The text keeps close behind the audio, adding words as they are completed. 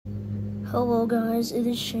Hello guys, it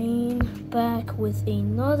is Shane back with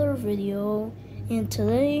another video, and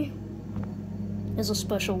today is a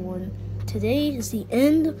special one. Today is the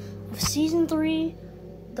end of Season 3,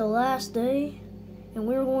 the last day, and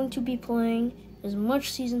we're going to be playing as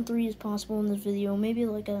much Season 3 as possible in this video, maybe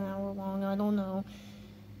like an hour long, I don't know.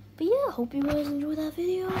 But yeah, hope you guys enjoyed that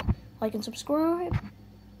video, like and subscribe.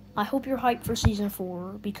 I hope you're hyped for Season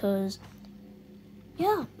 4, because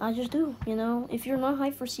yeah, I just do, you know. If you're not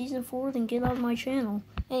hyped for Season 4, then get out of my channel.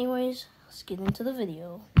 Anyways, let's get into the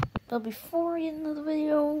video. But before I get into the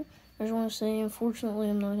video, I just want to say,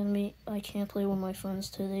 unfortunately, I can't play with my friends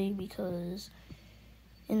today because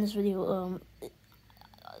in this video,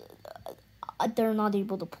 they're not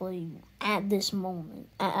able to play at this moment,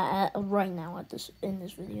 right now, in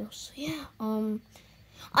this video. So yeah,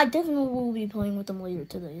 I definitely will be playing with them later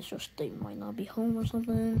today. It's just they might not be home or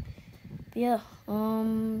something. But yeah,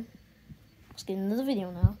 let's get into the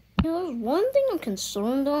video now. You know, there's one thing I'm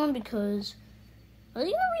concerned on because are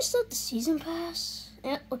they gonna reset the season pass?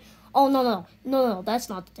 Oh no, that's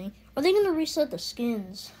not the thing. Are they gonna reset the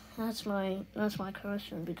skins? That's my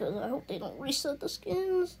question, because I hope they don't reset the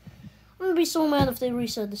skins. I'm gonna be so mad if they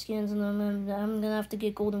reset the skins, and I'm gonna have to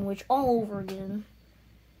get Golden Witch all over again.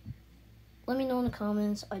 Let me know in the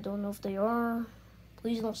comments. I don't know if they are.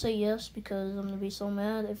 Please don't say yes, because I'm gonna be so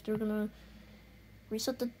mad if they're gonna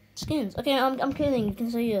reset the skins. Okay, I'm kidding. You can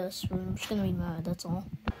say yes, but I'm just gonna be mad. That's all.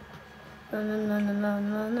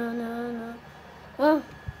 No. Well,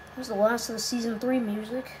 here's the last of the Season 3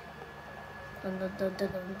 music.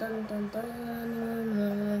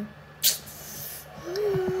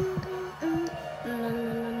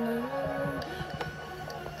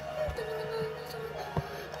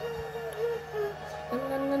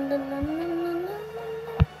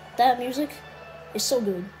 That music is so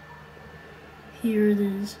good. Here it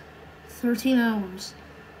is. 13 hours.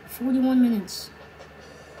 41 minutes.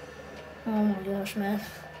 Oh my gosh, man.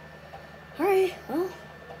 Alright, well.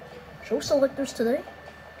 Show selectors today.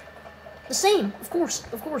 The same, of course.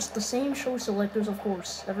 The same show selectors, of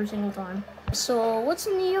course. Every single time. So, what's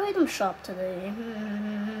in the item shop today?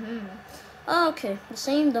 Okay, the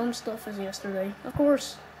same dumb stuff as yesterday. Of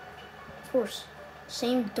course.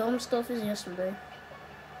 Same dumb stuff as yesterday.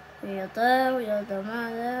 We got that.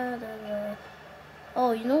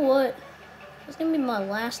 Oh, you know what? It's gonna be my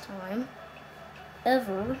last time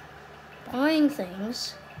ever buying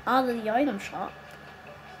things out of the item shop.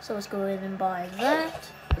 So let's go ahead and buy that.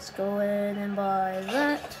 Let's go ahead and buy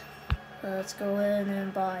that. Let's go ahead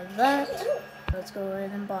and buy that. Let's go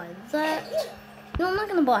ahead and buy that. No, I'm not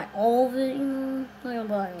gonna buy all of it, you know. I'm not gonna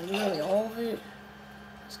buy like really all of it.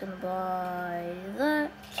 Just gonna buy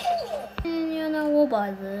that. And yeah, no, we'll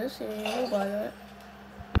buy this. Yeah, we'll buy that.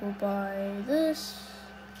 We'll buy this.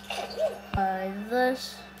 Buy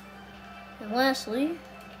this. And lastly,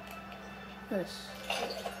 this.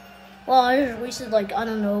 Well, I just wasted like, I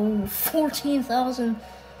don't know, 14,000.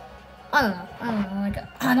 I don't know. Like,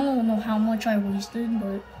 I don't know how much I wasted,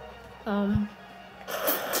 but,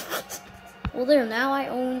 well, there, now I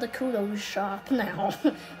own the kudos shop now.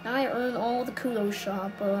 Now I earn all the kudos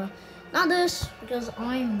shop. Not this, because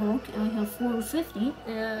I'm broke and I have 450,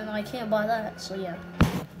 and I can't buy that, so yeah.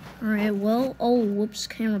 Alright, well, oh, whoops,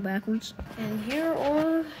 camera backwards. And here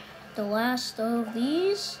are the last of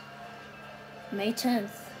these. May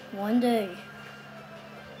 10th, one day.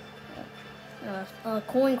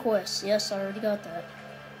 Coin quest, yes, I already got that.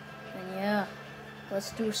 And yeah,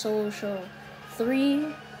 let's do a solo show.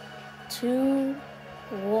 3, 2,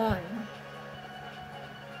 1.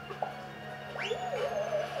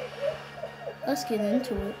 Let's get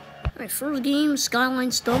into it. Alright, first game,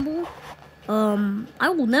 Skyline Stumble. I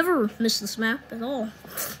will never miss this map at all.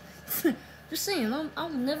 Just saying, I'll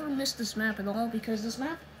never miss this map at all, because this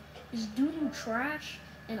map is doo-doo trash,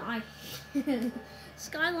 and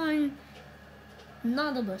Skyline,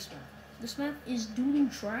 not the best map. This map is doo-doo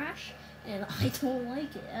trash, and I don't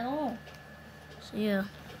like it at all. So yeah,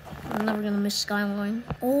 I'm never gonna miss Skyline.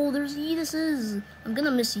 Oh, there's Edises. I'm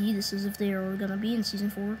gonna miss Edises if they are gonna be in Season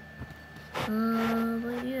 4.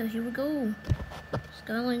 But yeah, here we go.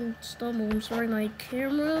 Skyline Stumble. I'm sorry, my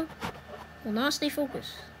camera will not stay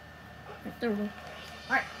focused. Right, there we go.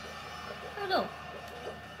 Alright, there we go.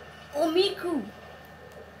 Oh, Miku.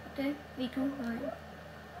 Okay, Miku. Alright,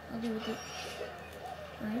 I'll deal with it.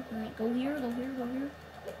 Alright, go here.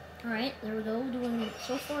 Alright, there we go. Doing it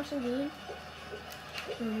so far, so good.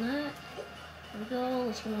 Doing that. There we go.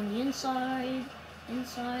 Let's go on the inside.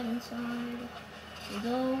 Inside. There we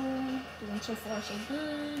go. Doing so far, so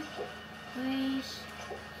good. Nice.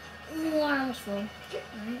 Ooh, I almost fell.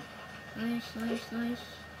 Alright. Nice.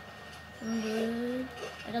 I'm good.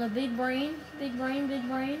 I got a big brain. Big brain, big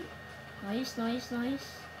brain. Nice, nice,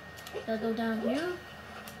 nice. Gotta go down here.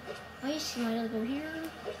 Nice, and I gotta go here.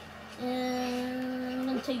 And I'm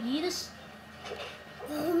gonna take Edis.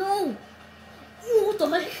 Oh no! Oh, what the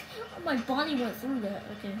heck? My body went through that.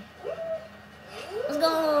 Okay. Let's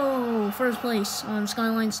go! First place on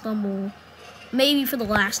Skyline Stumble. Maybe for the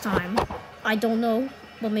last time. I don't know,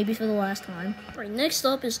 but maybe for the last time. Alright, next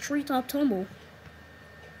up is Treetop Tumble.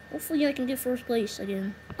 Hopefully I can get first place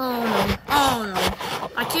again. Oh no. Oh no.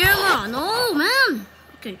 My camera! No, man!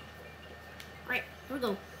 Okay. Alright, here we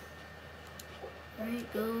go.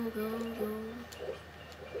 Alright, go, go, go.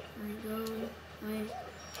 Alright, go. Alright.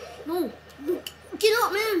 No! Get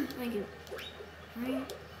up, man! Thank you.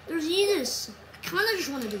 Alright. There's Edis. I kinda just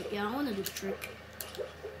wanna do it. Yeah, I wanna do the trick.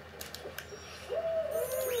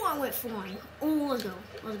 Ooh, I went flying. Oh, let's go.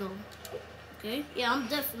 Let's go. Okay. Yeah, I'm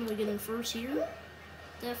definitely getting first here.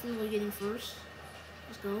 Definitely getting first.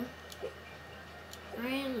 Let's go.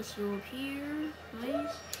 Alright, let's go up here.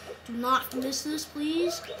 Nice. Do not miss this,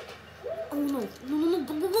 please. Oh no. No, no, no.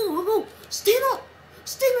 Go, go, go, go, go. Stand up.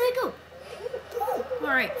 Stand back up.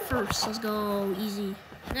 Alright, first. Let's go. Easy.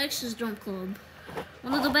 Next is Jump Club.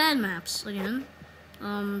 One of the bad maps, again.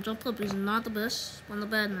 Jump Club is not the best. One of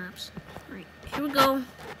the bad maps. Alright, here we go.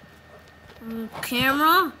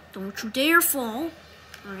 Camera. Don't you dare fall.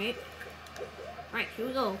 Alright. Alright, here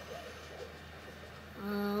we go.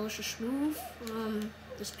 Let's just move.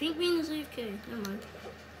 This pink bean is AFK. Never mind.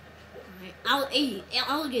 Alright. Hey,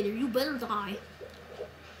 alligator, you better die.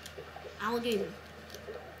 Alligator.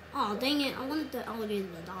 Oh, dang it. I wanted the alligator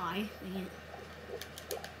to die. Dang it.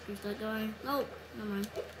 Here's that guy. No, never mind.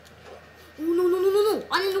 Oh, no, no, no, no, no.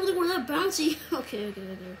 I didn't know they were that bouncy. Okay, okay,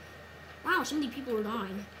 okay. Wow, so many people are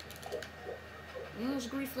dying. I almost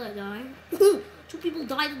griefed that guy. 2 people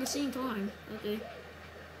died at the same time. Okay.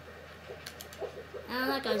 Ah,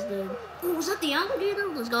 that guy's dead. Oh, was that the alligator?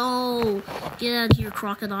 Let's go. Get out of here,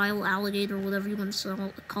 crocodile, alligator, whatever you want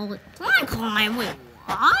to call it. Slime climb? Wait,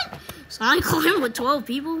 what? Slime climb with 12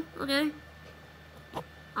 people? Okay.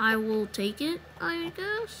 I will take it, I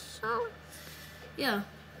guess. So, yeah,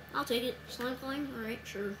 I'll take it. Slime climb? Alright,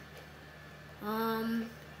 sure.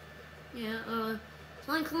 Yeah,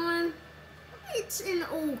 slime climb. It's an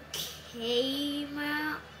okay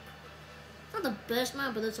map. Not the best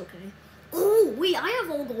map, but it's okay. Oh, wait, I have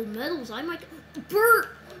all gold medals. I might...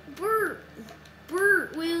 Bert! Bert!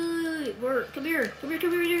 Bert! Wait. Bert, come here. Come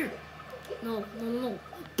here. No, no, no, no.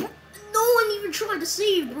 No one even tried to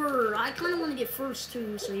save Bert. I kind of want to get first,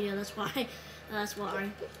 too. So, yeah, that's why. That's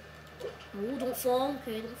why. Oh, don't fall.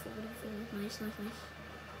 Okay, don't fall. Nice, nice,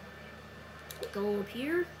 nice. Go up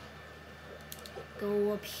here.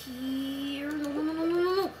 Go up here. No, no, no, no, no,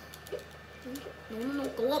 no, no. No, no, no.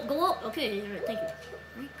 Go up, go up. Okay, alright, thank you.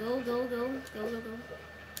 Alright, go.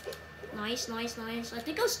 Nice, nice, nice. I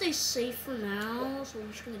think I'll stay safe for now, so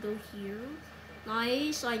I'm just gonna go here.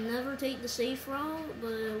 Nice. I never take the safe route,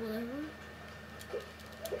 but whatever.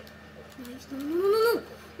 Nice. No, no, no, no,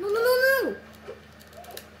 no, no, no, no.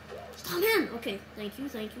 Stop, man. Okay, thank you.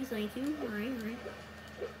 Alright.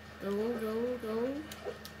 Go.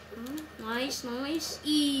 Nice, nice.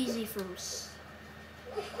 Easy first.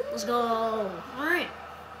 Let's go. Alright.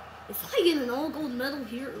 If I get an all gold medal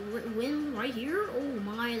here, win right here, oh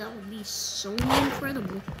my, that would be so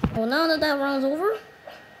incredible. Well, now that round's over,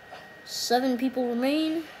 7 people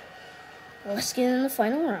remain. Let's get in the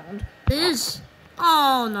final round.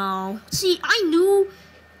 Oh no. See, I knew,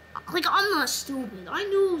 like, I'm not stupid. I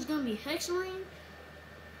knew it was gonna be Hexering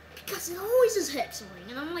because it always is Hexering,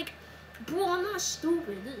 and I'm like, bro, I'm not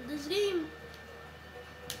stupid. This game,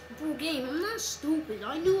 I'm not stupid.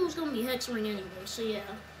 I knew it was gonna be Hexering anyway, so yeah.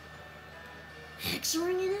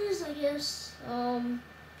 Hexering it is, I guess.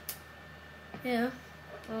 Yeah.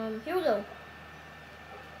 Here we go.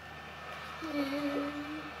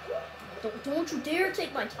 Don't you dare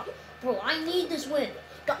take my top. Bro, I need this win.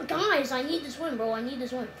 Guys, I need this win, bro. I need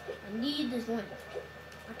this win.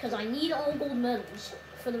 Because I need all gold medals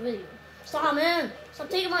for the video. Stop, man. Stop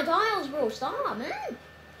taking my tiles, bro. Stop, man.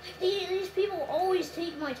 These people always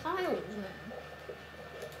take my tiles, man.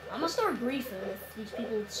 I'm gonna start griefing if these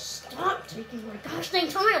people stop taking my gosh dang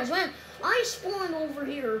tiles, man. I spawned over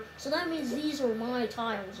here, so that means these are my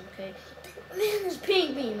tiles, okay? Man, this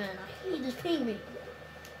pink me, man. I hate this pink me.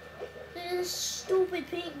 This stupid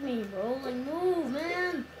pink me, bro. Like, move,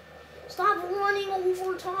 man. Stop running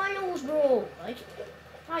over tiles, bro. Like,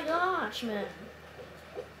 my gosh, man.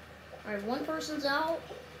 Alright, one person's out.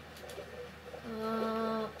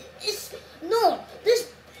 It's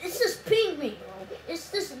this pink me, bro. It's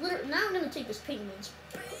this now I'm gonna take this pink man.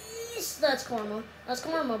 That's karma. That's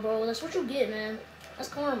karma, bro. That's what you get, man. That's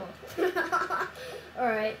karma.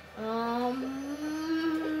 Alright.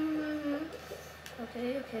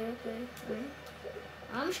 Okay. Right.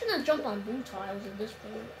 I'm just gonna jump on blue tiles at this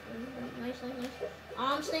point. Nice.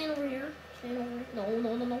 I'm staying over here.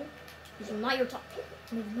 No. These are not your top.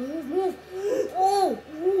 Move. Oh,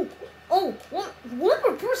 one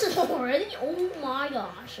more person already? Oh my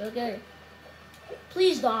gosh. Okay.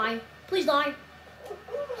 Please die.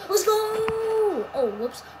 Let's go! Oh,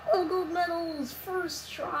 whoops. Oh, gold medals.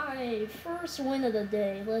 First try. First win of the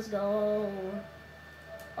day. Let's go.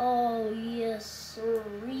 Oh, yes,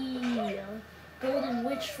 sirree. Golden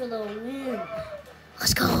Witch for the win.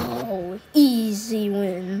 Let's go. Easy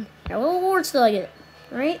win. Now, what awards did I get?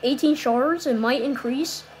 Alright, 18 shards. It might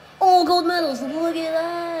increase. Oh, gold medals. Look at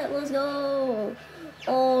that. Let's go.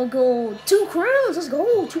 Oh, gold. 2 crowns. Let's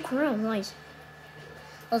go. 2 crowns. Nice.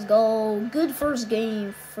 Let's go. Good first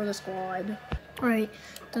game for the squad. Alright,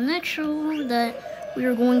 the next show that we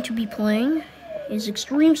are going to be playing is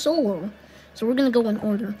Extreme Solo. So we're going to go in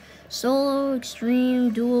order. Solo,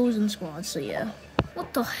 Extreme, Duos, and Squads. So yeah.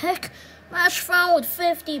 What the heck? Match found with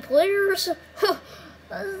 50 players?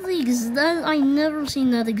 I never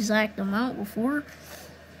seen that exact amount before.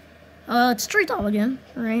 It's straight top again.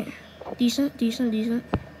 Alright. Decent.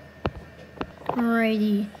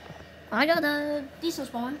 Alrighty. I got a decent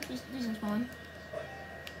spawn.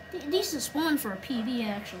 Decent spawn for a PB,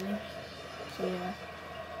 actually. So, yeah.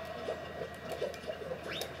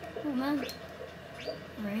 Oh, man.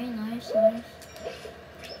 Alright, nice. What?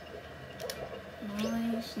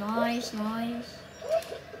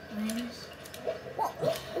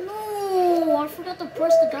 No, I forgot to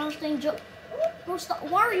press the gosh dang jump. Bro, stop.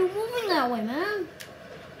 Why are you moving that way, man?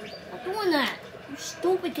 Stop doing that. You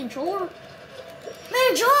stupid controller.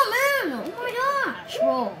 Man, jump, man! Oh my gosh,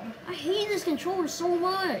 bro. I hate this controller so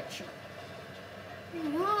much. Oh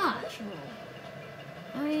my gosh,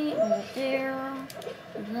 bro. Right, over there.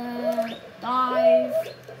 That. Dive.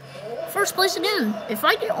 First place again. If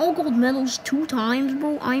I get all gold medals 2 times,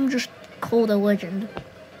 bro, I'm just called a legend.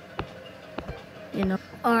 You know.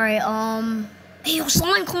 Alright, Ayo,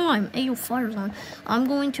 slime climb! Ayo, fire's on. I'm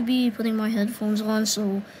going to be putting my headphones on,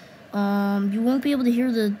 so you won't be able to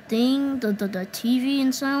hear the thing, the TV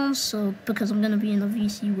and sounds, so because I'm gonna be in a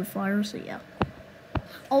VC with fire, so yeah.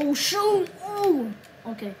 Oh shoot! Oh!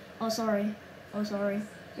 Okay. Oh sorry.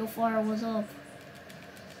 Yo, fire, what's up?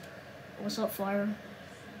 What's up, fire?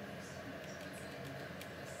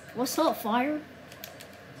 What's up, fire?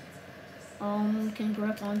 Can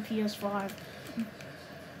grab on PS5.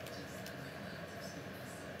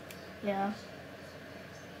 Yeah.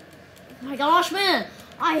 Oh my gosh, man!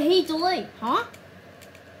 I hate delay, huh?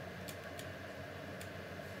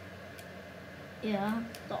 Yeah,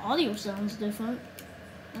 the audio sounds different.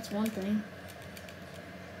 That's one thing.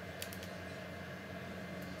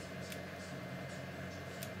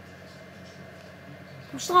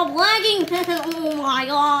 Stop lagging, man! Oh my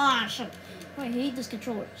gosh! I hate this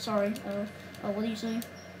controller. Sorry. What are you saying?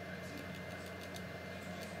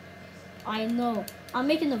 I know. I'm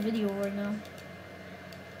making a video right now.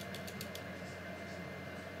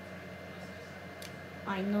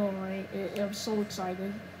 I know, right? I'm so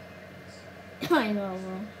excited. I know,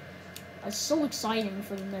 bro. It's so exciting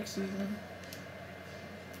for the next season.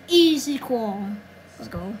 Easy qual. Let's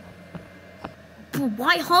go.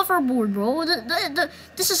 Why hoverboard, bro?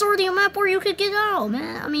 This is already a map where you could get out,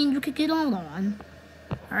 man. I mean, you could get out on.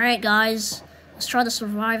 Alright, guys. Let's try to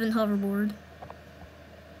survive in hoverboard.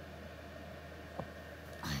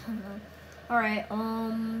 I don't know. Alright,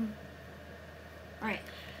 Alright.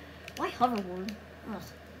 Why hoverboard? Ugh.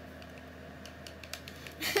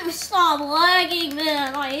 Stop lagging,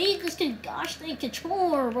 man. I hate this gosh dang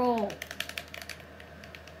controller, bro.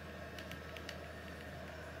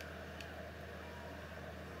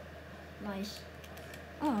 Nice.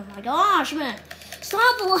 Oh my gosh, man.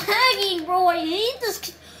 Stop lagging, bro. I hate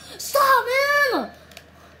this. Stop, man.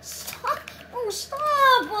 Stop. Oh, stop.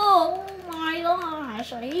 Oh my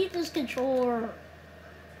gosh. I hate this controller.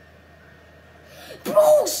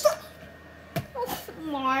 Bro, stop. Oh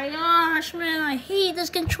my gosh, man. I hate this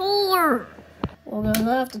controller. Well, guys,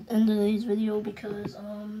 I have to end today's video because,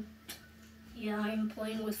 yeah, I'm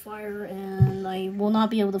playing with fire and I will not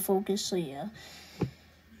be able to focus, so yeah.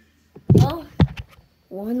 Well,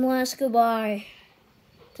 one last goodbye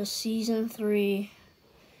to Season 3.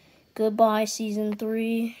 Goodbye, Season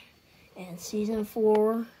 3. And Season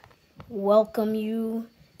 4 welcome you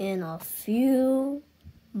in a few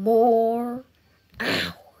more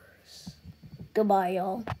hours. Goodbye,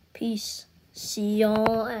 y'all. Peace. See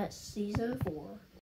y'all at Season 4.